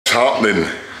What's happening,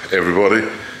 everybody?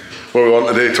 What are we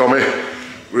on today, Tommy?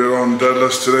 We're on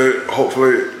deadlifts today.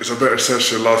 Hopefully it's a better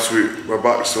session than last week. My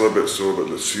back's still a bit sore, but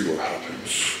let's see what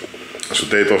happens. So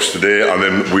deadlifts today, and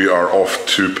then we are off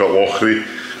to Pitlochry.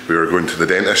 We are going to the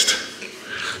dentist.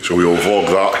 So we will vlog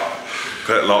that.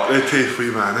 Pitlochry teeth, wee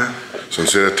man, eh? So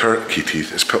instead of turkey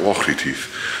teeth, it's Pitlochry teeth.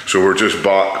 So we're just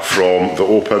back from the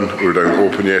Open. We were down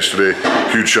Open yesterday.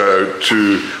 Huge shout out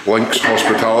to Lynx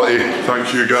Hospitality.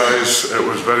 Thank you guys, it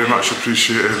was very much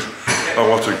appreciated. And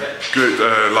what a great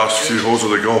last few holes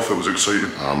of the golf, it was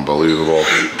exciting. Unbelievable.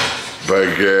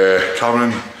 Big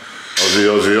Cameron.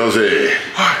 Aussie.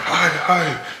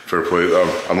 Hi. Fair play to them.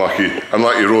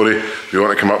 Unlucky Rory. If you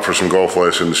want to come up for some golf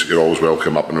lessons, you're always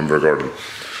welcome up in Invergordon.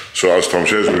 So as Tom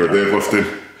says, we are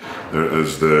deadlifting. There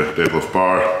is the deadlift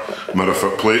bar, mirror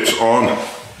foot plates on,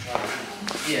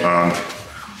 and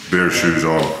bare shoes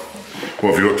on.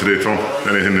 What have you got today, Tom?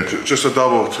 Anything that... Just a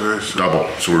double today. So. Double,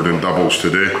 so we're doing doubles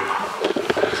today.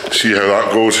 See how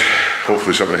that goes.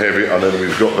 Hopefully something heavy, and then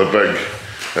we've got the big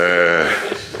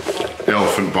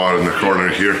elephant bar in the corner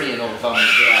here.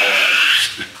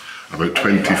 About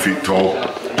 20 feet tall.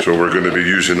 So we're going to be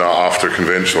using that after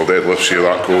conventional deadlifts. See how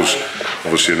that goes.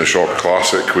 Obviously in the Short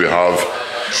Classic we have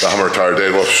the hammer tire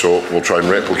deadlift, so we'll try and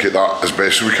replicate that as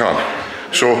best as we can.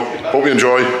 So hope you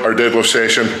enjoy our deadlift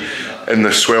session in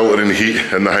the sweltering heat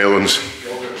in the Highlands.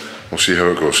 We'll see how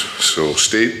it goes, so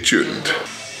stay tuned.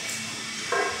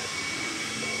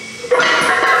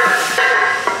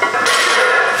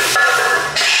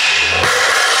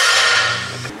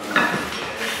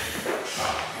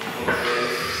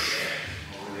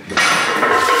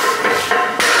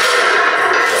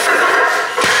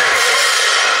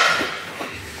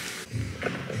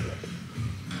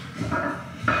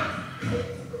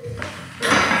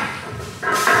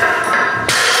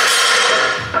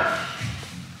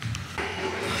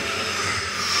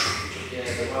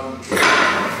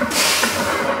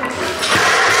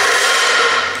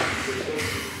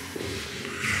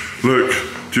 Look,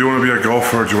 do you want to be a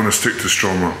golfer or do you want to stick to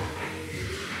strongman?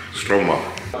 Strongman.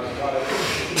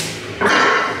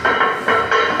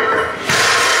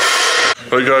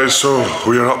 Right guys, so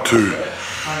we are up to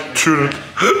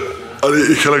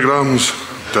 280 kilograms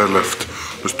deadlift.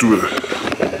 Let's do it.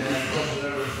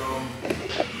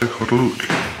 What a look.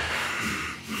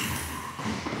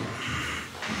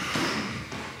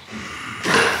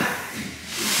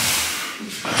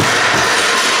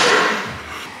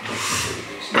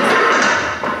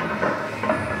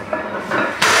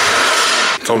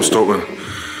 Tom Stoltman,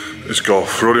 it's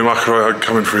golf. Rory McIlroy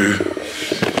coming for you.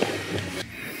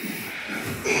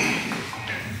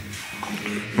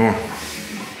 Oh.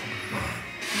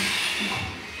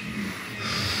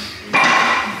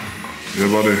 Yeah,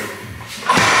 buddy.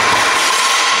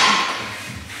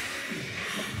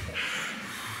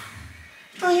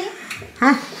 Oh yeah?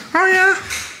 Huh? Oh yeah.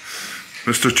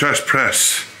 Mr. Chest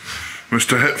Press,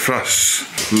 Mr. Hip Thrust,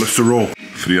 Mr. Roll.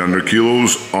 300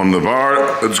 kilos on the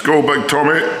bar. Let's go, big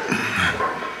Tommy.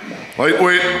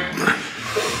 Lightweight.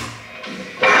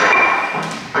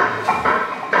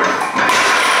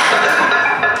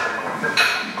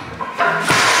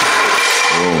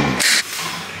 Boom.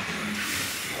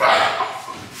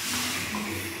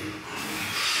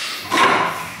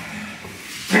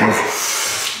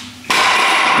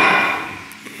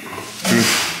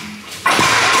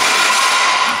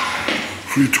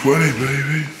 $320,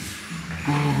 baby.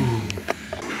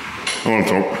 Come on,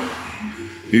 Tom.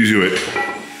 Easy weight.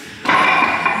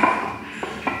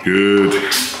 Good.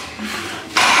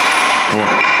 Come on,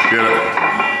 get it.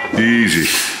 Easy.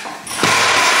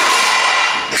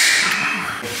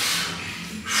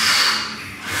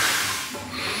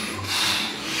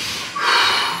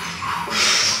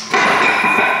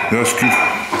 That's good.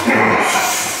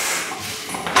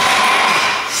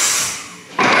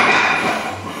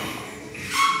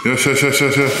 Yes.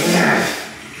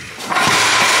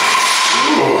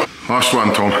 Last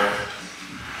one, Tom.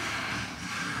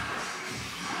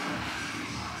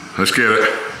 Let's get it.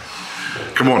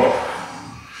 Come on.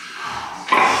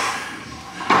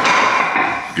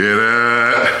 Get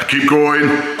it. Keep going.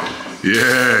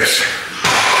 Yes.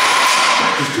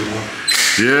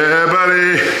 Yeah,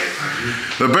 buddy.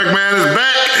 The big man is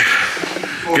back.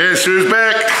 Guess who's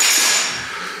back?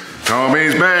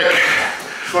 Tommy's back.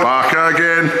 Back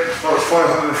again. That was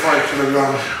 505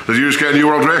 kilograms. Did you just get a new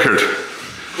world record?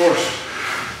 Of course.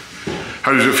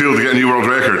 How does it feel to get a new world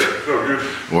record? Felt good.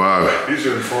 Wow. He's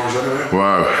doing fours anyway.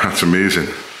 Wow, that's amazing.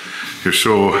 You're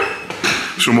so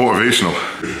motivational.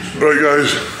 Right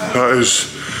guys, that is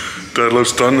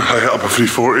deadlifts done. I hit up a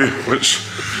 340, which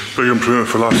big improvement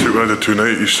for last week when I did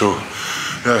 290, so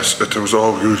Yes, it was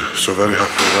all good, so very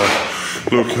happy with that.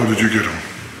 Look, how did you get on?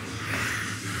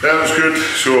 Yeah, it was good.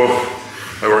 So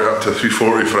I worked up to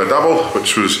 340 for a double,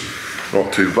 which was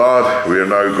not too bad. We are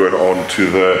now going on to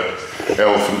the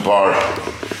elephant bar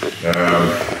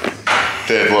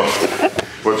deadlift,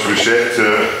 which we set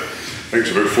to, I think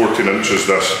it's about 14 inches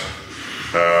this.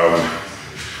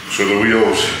 So the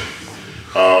wheels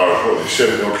are, what,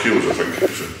 70 odd kilos, I think.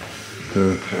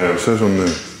 It says on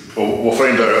there. We'll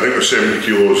find out. I think they're 70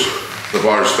 kilos, the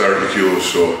bar's 30 kilos,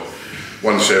 so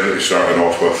 170 starting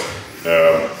off with.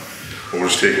 We'll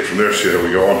just take it from there, see how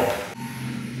we go on.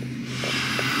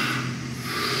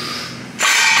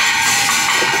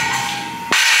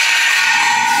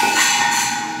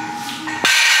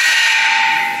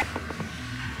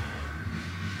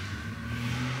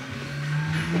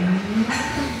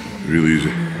 Real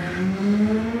easy.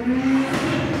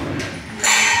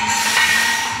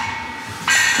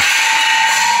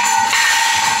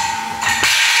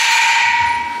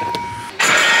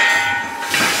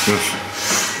 Yes.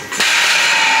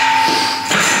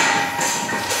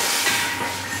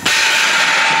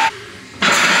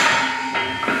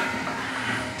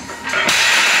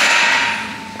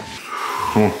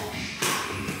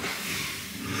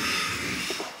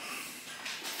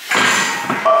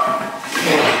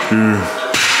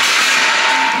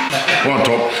 On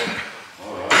top.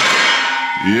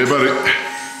 Yeah, buddy.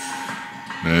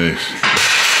 Nice.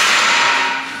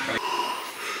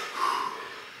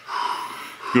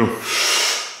 Go.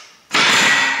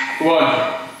 One.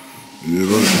 Yeah,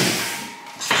 buddy.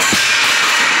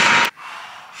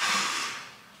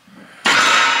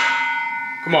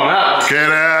 Come on out. Get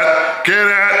it! Get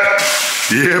it!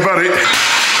 Yeah, buddy.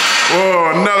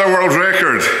 Oh, another world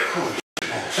record.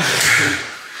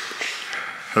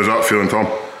 How's that feeling, Tom?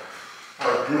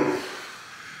 Alright, brutal.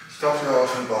 Stop the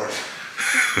elephant bars.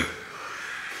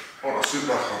 I want to sit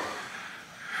back on.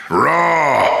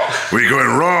 Raw! We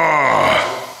going raw!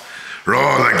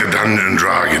 Raw like the Dungeon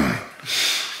Dragon.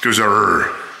 Goes a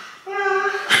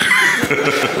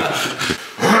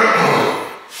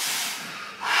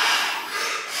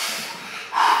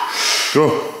Go.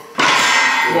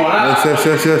 Come on out.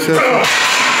 Yes. Jesus.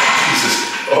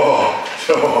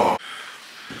 Oh.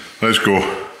 Let's go.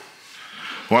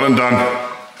 One and done.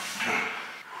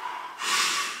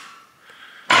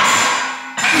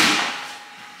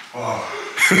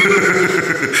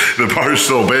 The bar's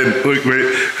still bent. Look,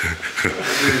 wait.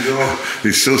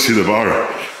 You still see the bar.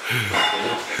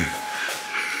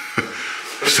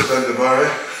 Let's bend the bar, eh?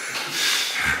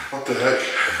 What the heck?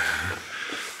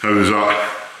 How was that?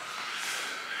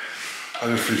 I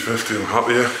did 350, I'm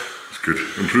happy, yeah. It's good.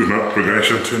 Improvement,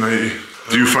 progression. 290.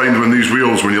 Do you find when these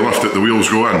wheels, when you lift it, the wheels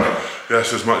go in?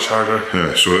 Yes, it's much harder.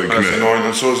 Yeah, so it can. That's annoying,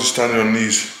 and so is the standing on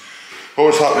knees.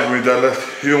 Always happens when we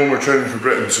deadlift, even when we're training for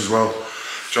Britons as well.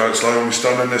 Giant slide, when we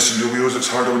stand on this and do wheels, it's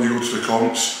harder when you go to the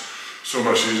comps. So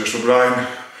much easier. So Brian,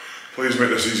 please make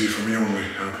this easy for me only.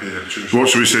 I'll pay you. Cheers. What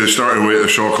should we say, the starting weight of the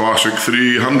Shaw Classic?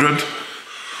 300?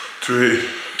 280.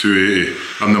 280.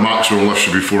 And the maximum lift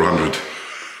should be 400.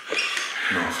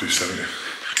 No, 370.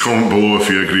 Comment below if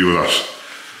you agree with us.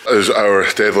 As our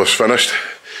deadlift's finished,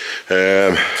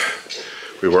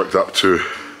 we worked up to,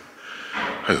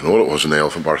 I don't know what it was in the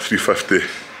elephant bar, 350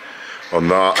 on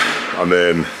that, and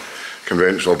then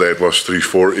conventional deadlifts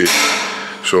 340.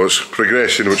 So it's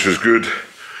progression, which is good.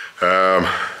 Yeah,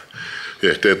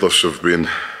 deadlifts have been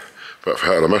a bit of a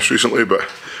hit or a miss recently, but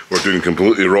we're doing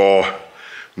completely raw,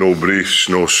 no briefs,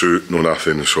 no suit, no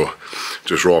nothing. So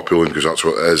just raw pulling, because that's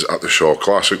what it is at the Shaw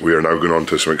Classic. We are now going on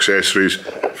to some accessories.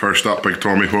 First up, Big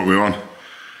Tommy, what are we on?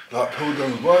 Lat pull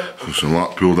downs, what? So some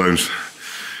lat pull downs.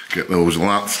 Get those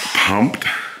lats pumped.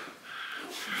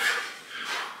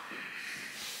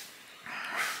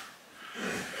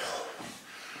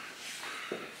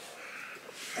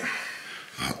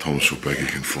 That Tom's so big he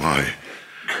can fly.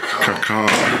 Kaka,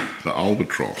 the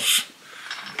albatross.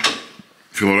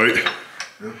 Feel alright?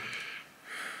 Yeah.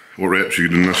 What reps are you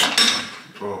doing this?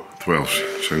 12. 12,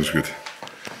 sounds good.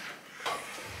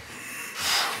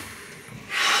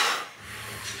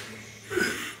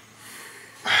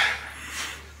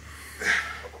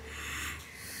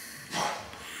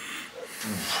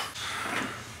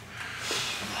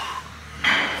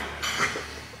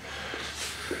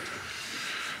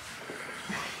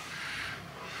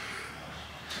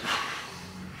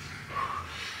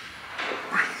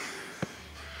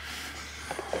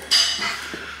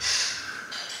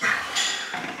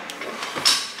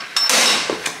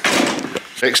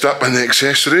 Next up in the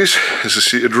accessories is the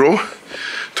seated row.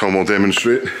 Tom will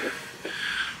demonstrate.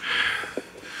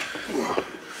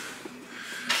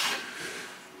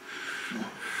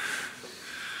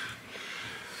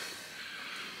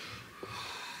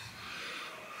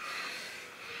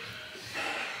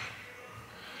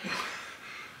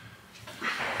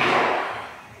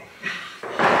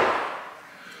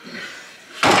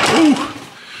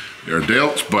 They're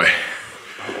delts by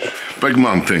big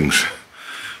man things.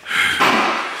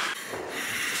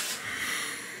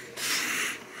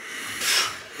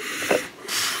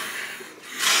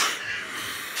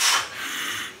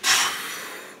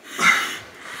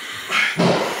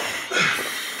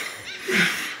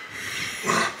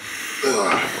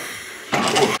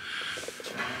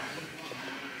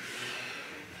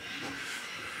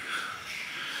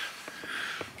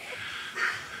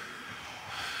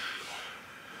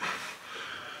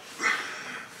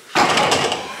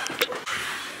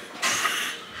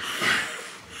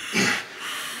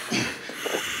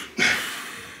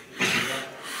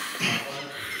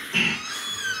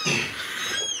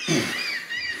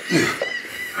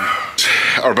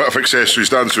 Our bit of accessories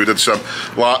done, so we did some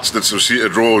lats, did some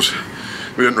seated rows.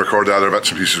 We didn't record the other bits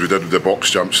and pieces we did with the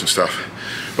box jumps and stuff.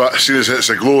 But seeing as it's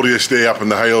a glorious day up in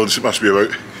the Highlands, it must be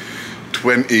about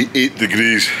 28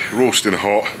 degrees, roasting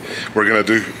hot. We're going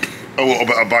to do a little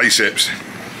bit of biceps.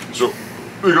 So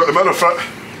we got the minute fit,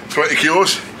 20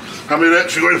 kilos. How many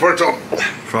reps are you going for, Tom?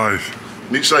 5.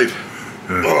 On each side?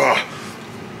 Yeah.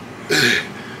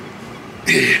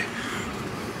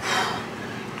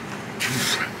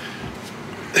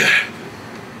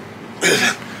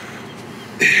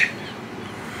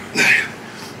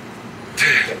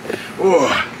 Oh,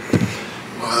 look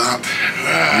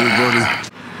at that.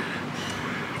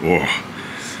 Oh,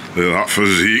 look at that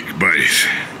physique base.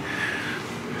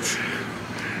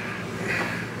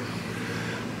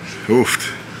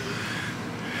 Oofed.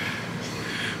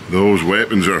 Those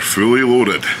weapons are fully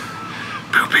loaded.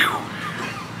 Pew, pew.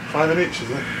 5 in each, is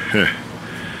it? Yeah.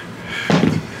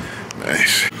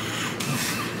 Nice.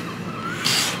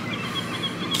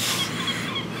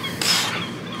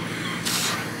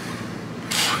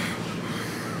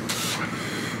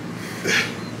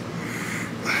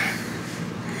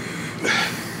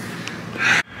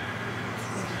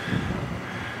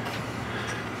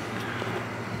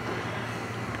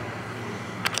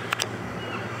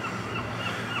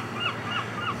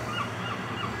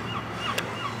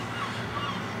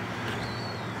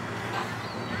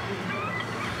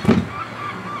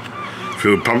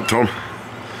 Feeling pumped, Tom?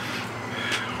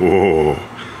 Whoa,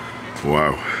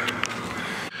 wow.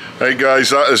 Right guys,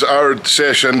 that is our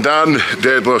session done.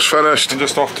 Deadlift's finished. I'm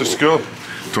just off to school.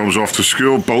 Tom's off to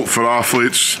school, built for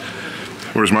athletes.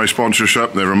 Where's my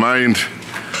sponsorship? Never mind.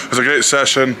 It was a great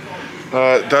session.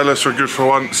 Deadlifts were good for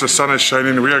once. The sun is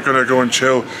shining. We are going to go and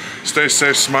chill. Stay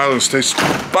safe, smile, and stay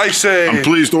spicy. And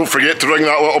please don't forget to ring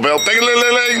that little bell.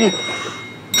 Ding-a-ling-ling-ling.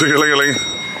 Ding-a-ling-a-ling.